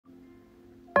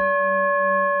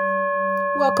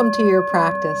Welcome to your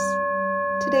practice.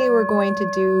 Today we're going to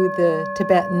do the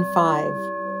Tibetan 5,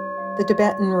 the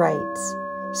Tibetan Rites.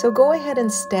 So go ahead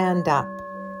and stand up.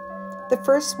 The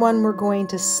first one we're going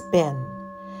to spin.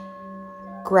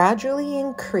 Gradually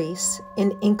increase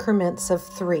in increments of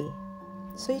 3.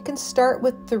 So you can start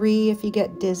with 3 if you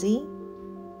get dizzy,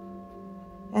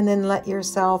 and then let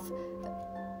yourself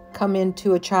come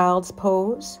into a child's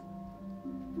pose,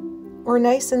 or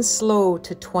nice and slow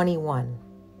to 21.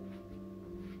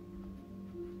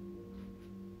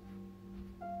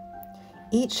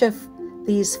 Each of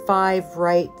these 5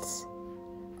 rites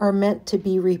are meant to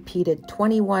be repeated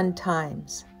 21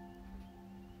 times.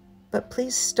 But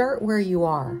please start where you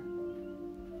are.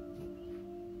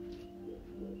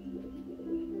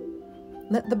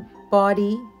 Let the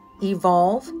body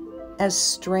evolve as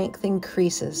strength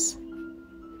increases.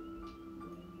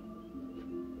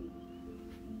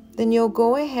 Then you'll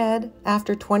go ahead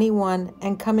after 21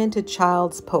 and come into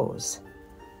child's pose.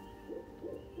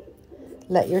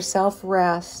 Let yourself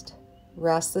rest.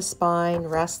 Rest the spine,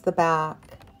 rest the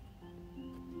back.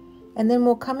 And then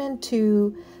we'll come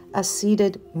into a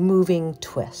seated moving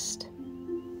twist.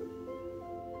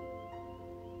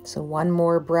 So one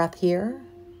more breath here.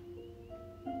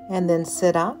 And then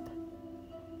sit up.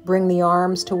 Bring the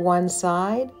arms to one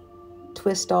side.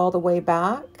 Twist all the way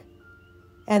back.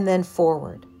 And then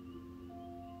forward.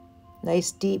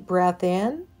 Nice deep breath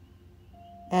in.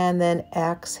 And then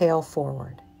exhale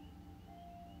forward.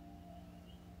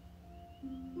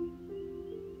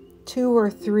 2 or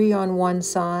 3 on one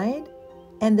side,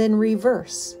 and then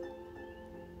reverse.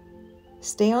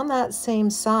 Stay on that same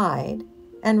side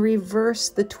and reverse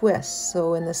the twist.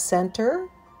 So in the center,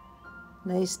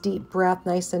 nice deep breath,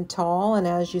 nice and tall, and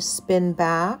as you spin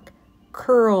back,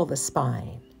 curl the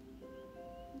spine.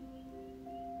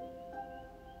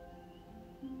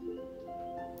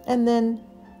 And then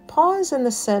pause in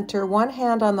the center, one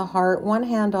hand on the heart, one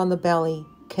hand on the belly,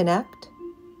 connect.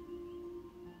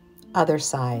 Other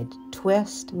side,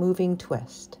 twist, moving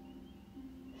twist.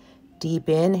 Deep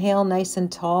inhale, nice and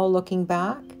tall, looking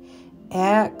back.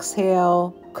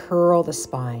 Exhale, curl the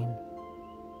spine.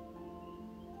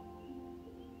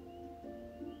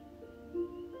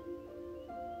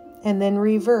 And then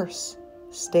reverse.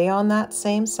 Stay on that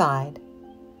same side.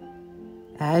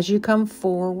 As you come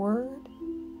forward,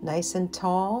 nice and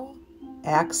tall,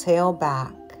 exhale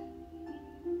back.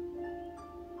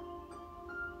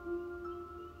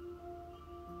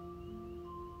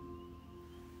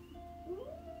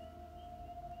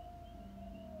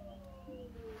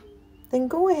 Then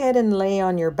go ahead and lay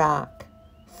on your back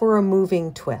for a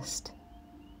moving twist.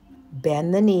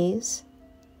 Bend the knees,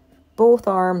 both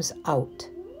arms out.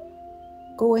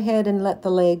 Go ahead and let the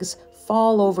legs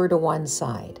fall over to one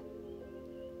side.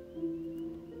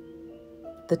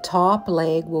 The top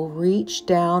leg will reach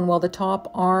down while the top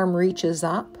arm reaches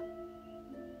up,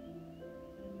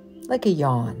 like a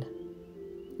yawn.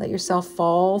 Let yourself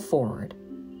fall forward.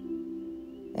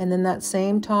 And then that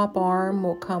same top arm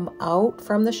will come out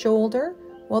from the shoulder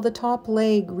while the top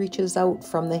leg reaches out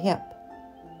from the hip.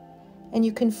 And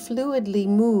you can fluidly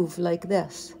move like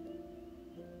this.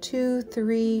 2,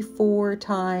 3, 4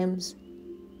 times.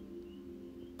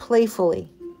 Playfully.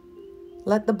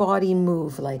 Let the body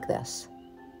move like this.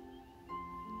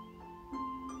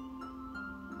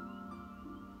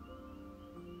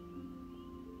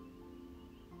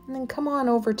 And then come on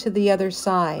over to the other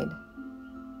side.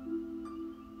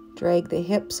 Drag the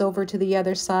hips over to the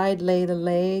other side, lay the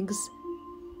legs,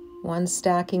 one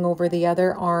stacking over the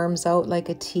other, arms out like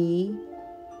a T.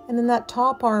 And then that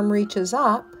top arm reaches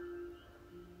up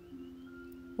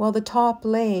while the top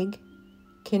leg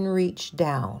can reach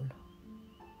down.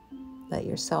 Let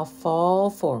yourself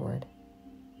fall forward.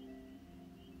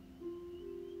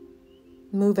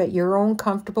 Move at your own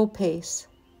comfortable pace.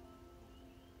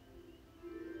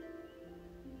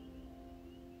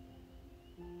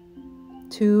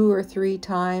 Two or 3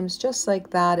 times, just like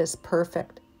that, is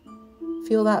perfect.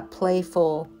 Feel that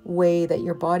playful way that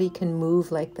your body can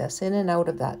move like this, in and out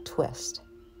of that twist.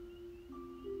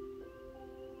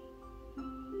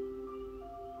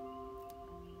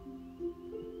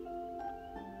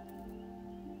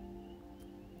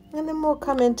 And then we'll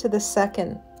come into the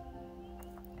second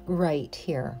rite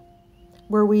here,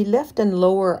 where we lift and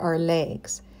lower our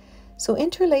legs. So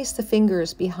interlace the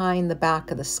fingers behind the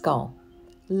back of the skull.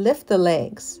 Lift the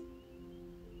legs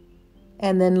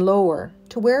and then lower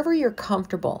to wherever you're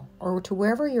comfortable or to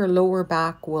wherever your lower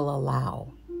back will allow.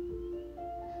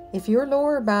 If your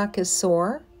lower back is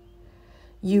sore,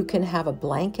 you can have a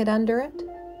blanket under it.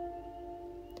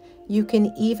 You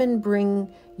can even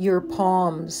bring your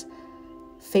palms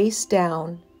face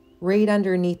down right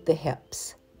underneath the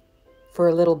hips for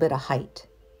a little bit of height.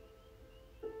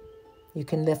 You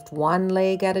can lift one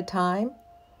leg at a time,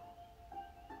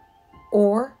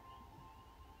 or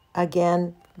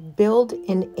again, build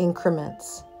in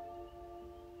increments.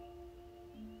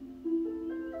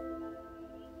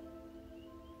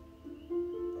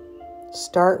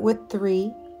 Start with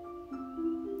 3,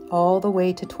 all the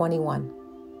way to 21.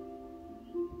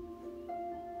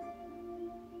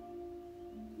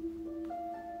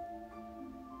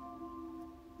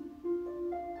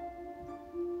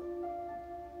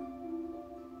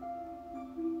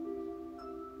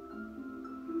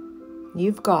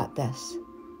 You've got this.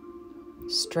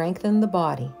 Strengthen the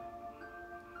body.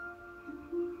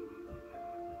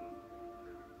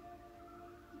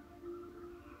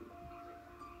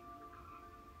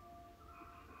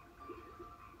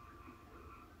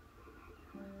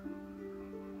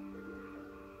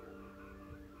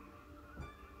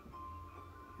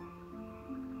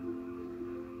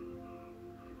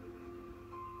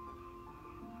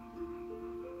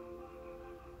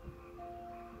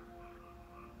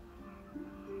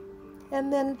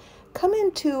 And then come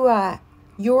into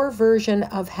your version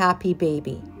of happy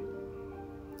baby.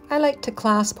 I like to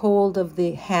clasp hold of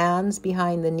the hands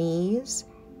behind the knees,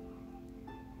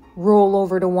 roll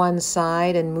over to one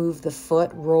side and move the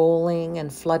foot, rolling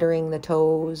and fluttering the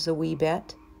toes a wee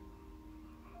bit.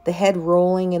 The head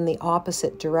rolling in the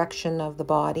opposite direction of the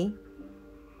body.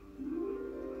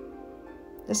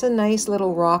 Just a nice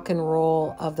little rock and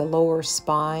roll of the lower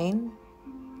spine,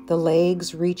 the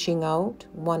legs reaching out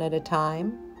one at a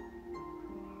time.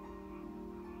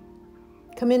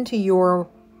 Come into your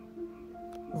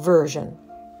version.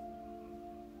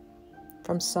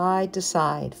 From side to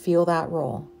side, feel that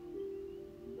roll.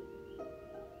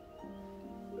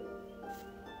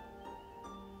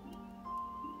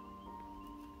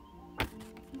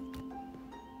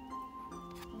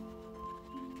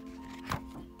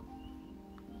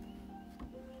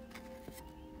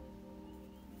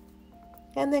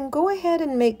 And then go ahead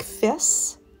and make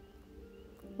fists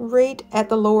right at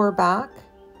the lower back.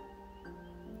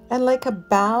 And like a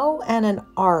bow and an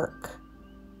arc,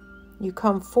 you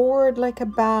come forward like a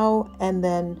bow and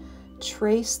then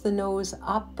trace the nose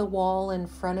up the wall in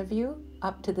front of you,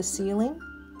 up to the ceiling,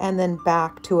 and then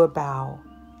back to a bow.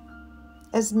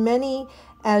 As many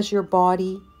as your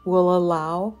body will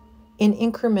allow in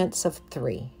increments of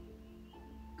 3.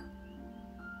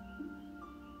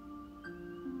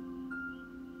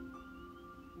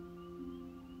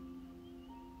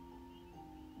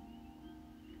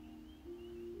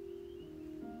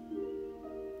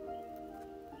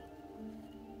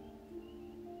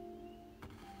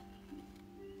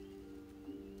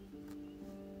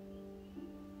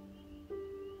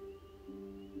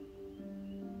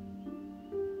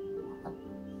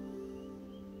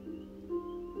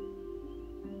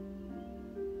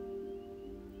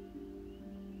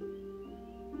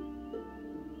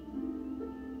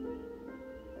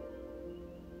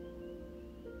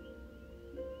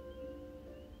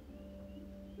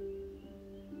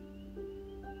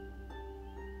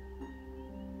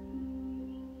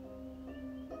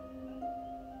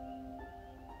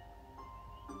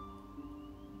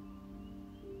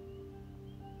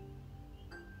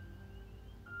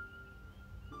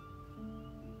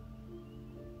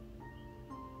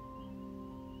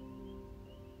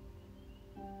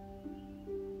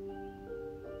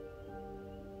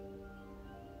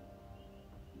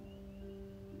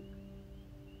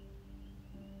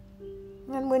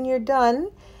 And when you're done,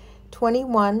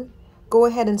 21, go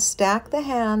ahead and stack the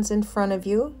hands in front of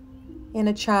you in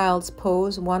a child's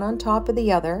pose, one on top of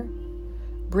the other.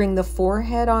 Bring the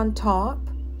forehead on top,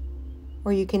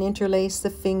 or you can interlace the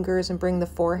fingers and bring the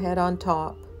forehead on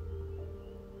top.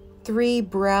 3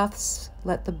 breaths,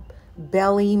 let the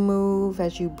belly move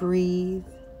as you breathe.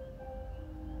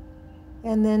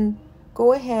 And then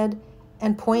go ahead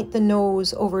and point the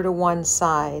nose over to one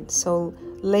side. So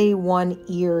lay one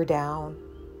ear down.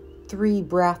 3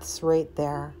 breaths right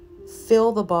there.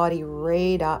 Fill the body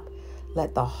right up.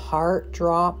 Let the heart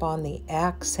drop on the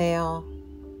exhale.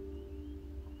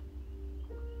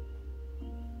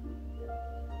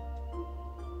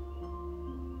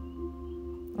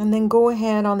 And then go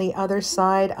ahead on the other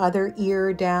side, other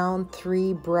ear down,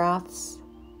 3 breaths.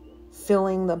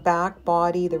 Filling the back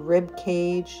body, the rib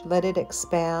cage, let it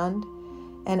expand.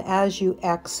 And as you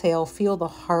exhale, feel the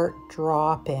heart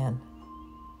drop in.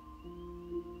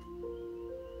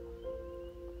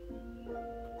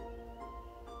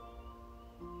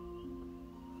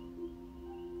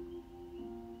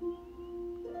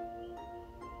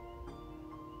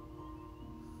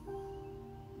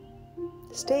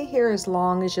 Stay here as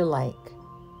long as you like.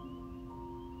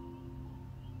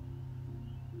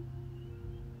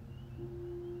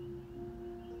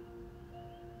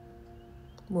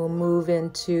 We'll move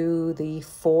into the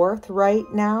fourth right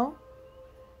now.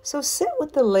 So sit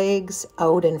with the legs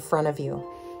out in front of you.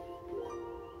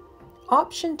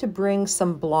 Option to bring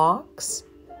some blocks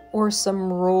or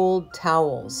some rolled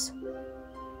towels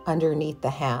underneath the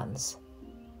hands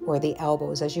or the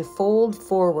elbows. As you fold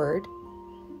forward,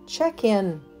 check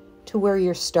in to where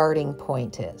your starting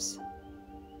point is.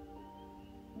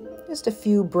 Just a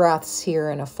few breaths here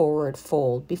in a forward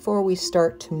fold before we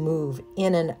start to move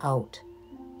in and out.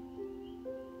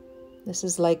 This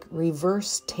is like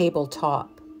reverse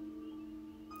tabletop.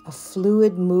 A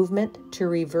fluid movement to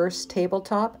reverse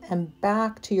tabletop and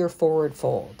back to your forward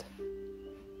fold.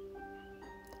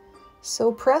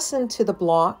 So press into the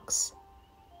blocks,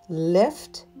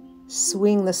 lift,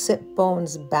 swing the sit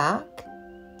bones back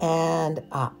and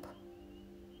up.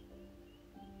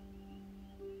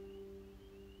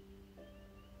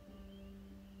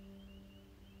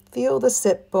 Feel the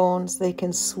sit bones, they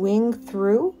can swing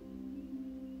through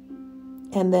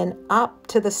and then up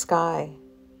to the sky.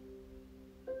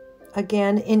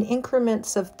 Again, in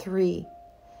increments of 3.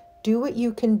 Do what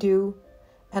you can do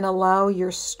and allow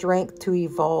your strength to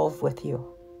evolve with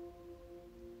you.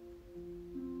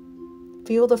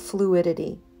 Feel the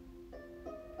fluidity.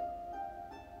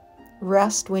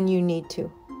 Rest when you need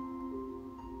to.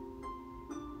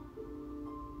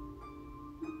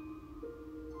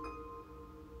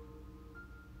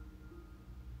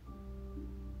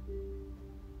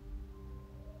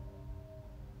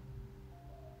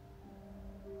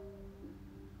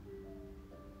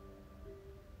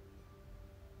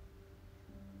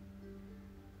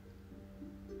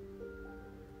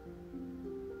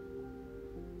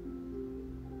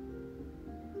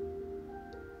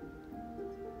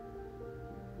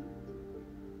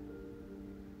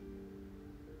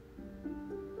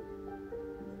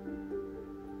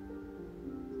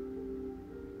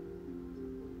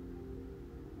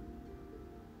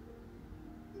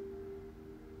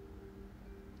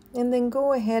 And then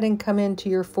go ahead and come into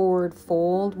your forward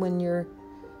fold when you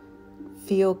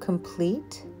feel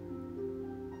complete.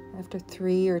 After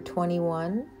 3 or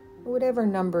 21, whatever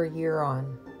number you're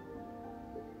on.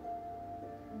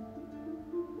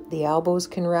 The elbows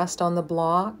can rest on the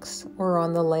blocks or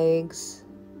on the legs.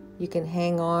 You can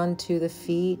hang on to the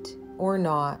feet or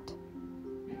not.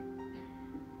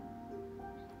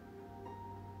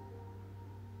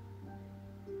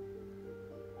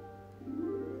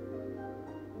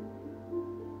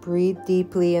 Breathe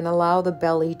deeply and allow the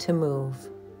belly to move.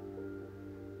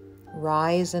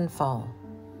 Rise and fall.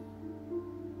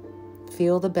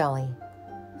 Feel the belly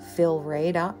fill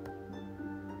right up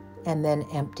and then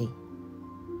empty.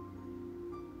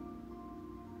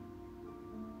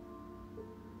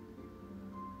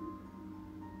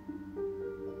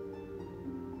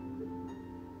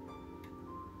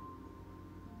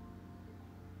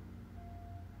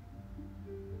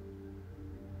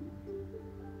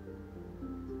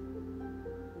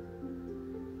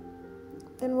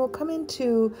 And we'll come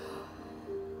into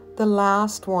the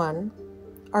last one,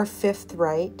 our 5th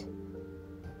rite,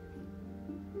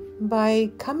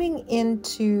 by coming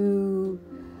into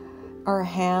our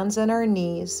hands and our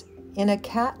knees in a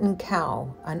cat and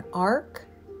cow, an arc,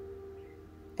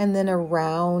 and then a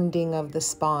rounding of the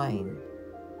spine.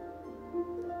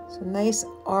 So nice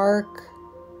arc,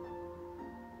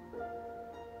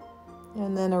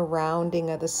 and then a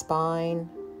rounding of the spine.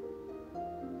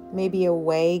 Maybe a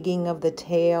wagging of the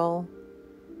tail.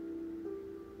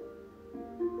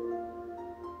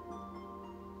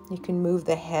 You can move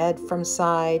the head from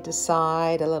side to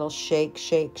side, a little shake,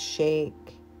 shake,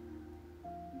 shake.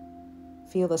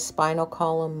 Feel the spinal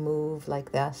column move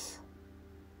like this.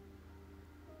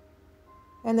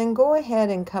 And then go ahead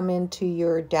and come into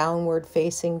your downward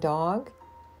facing dog.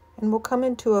 And we'll come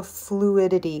into a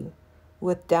fluidity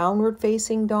with downward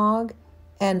facing dog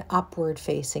and upward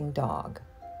facing dog.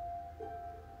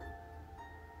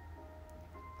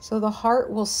 So the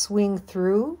heart will swing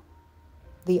through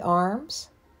the arms,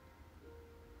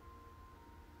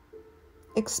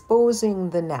 exposing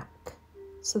the neck.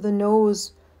 So the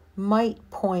nose might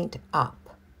point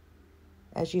up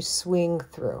as you swing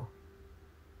through.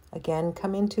 Again,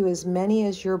 come into as many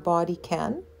as your body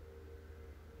can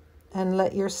and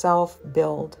let yourself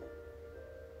build.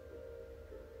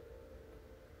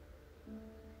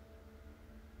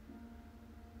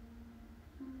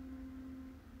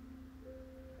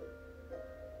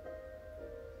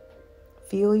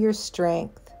 Feel your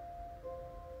strength.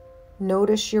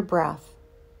 Notice your breath.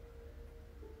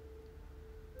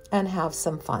 And have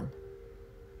some fun.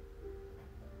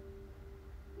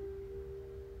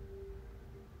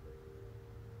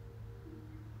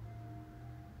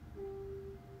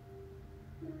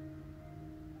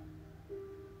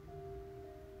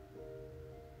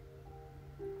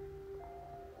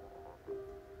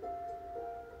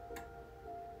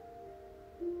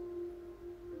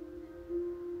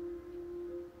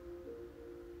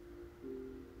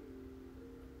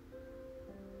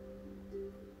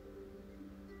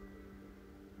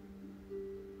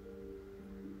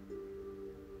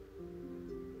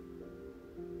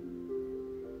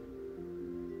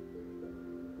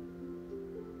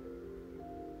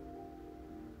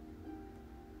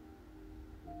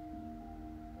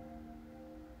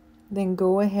 Then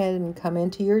go ahead and come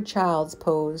into your child's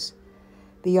pose.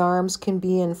 The arms can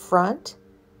be in front,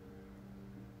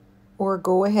 or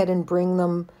go ahead and bring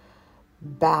them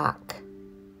back.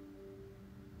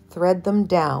 Thread them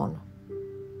down,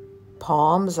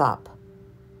 palms up.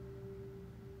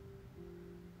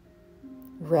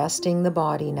 Resting the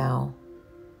body now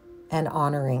and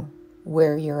honoring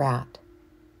where you're at.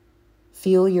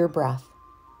 Feel your breath.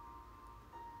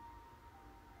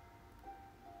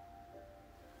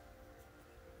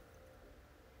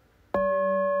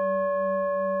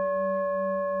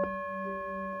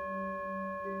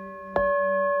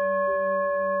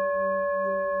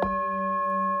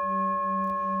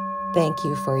 Thank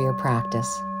you for your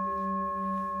practice.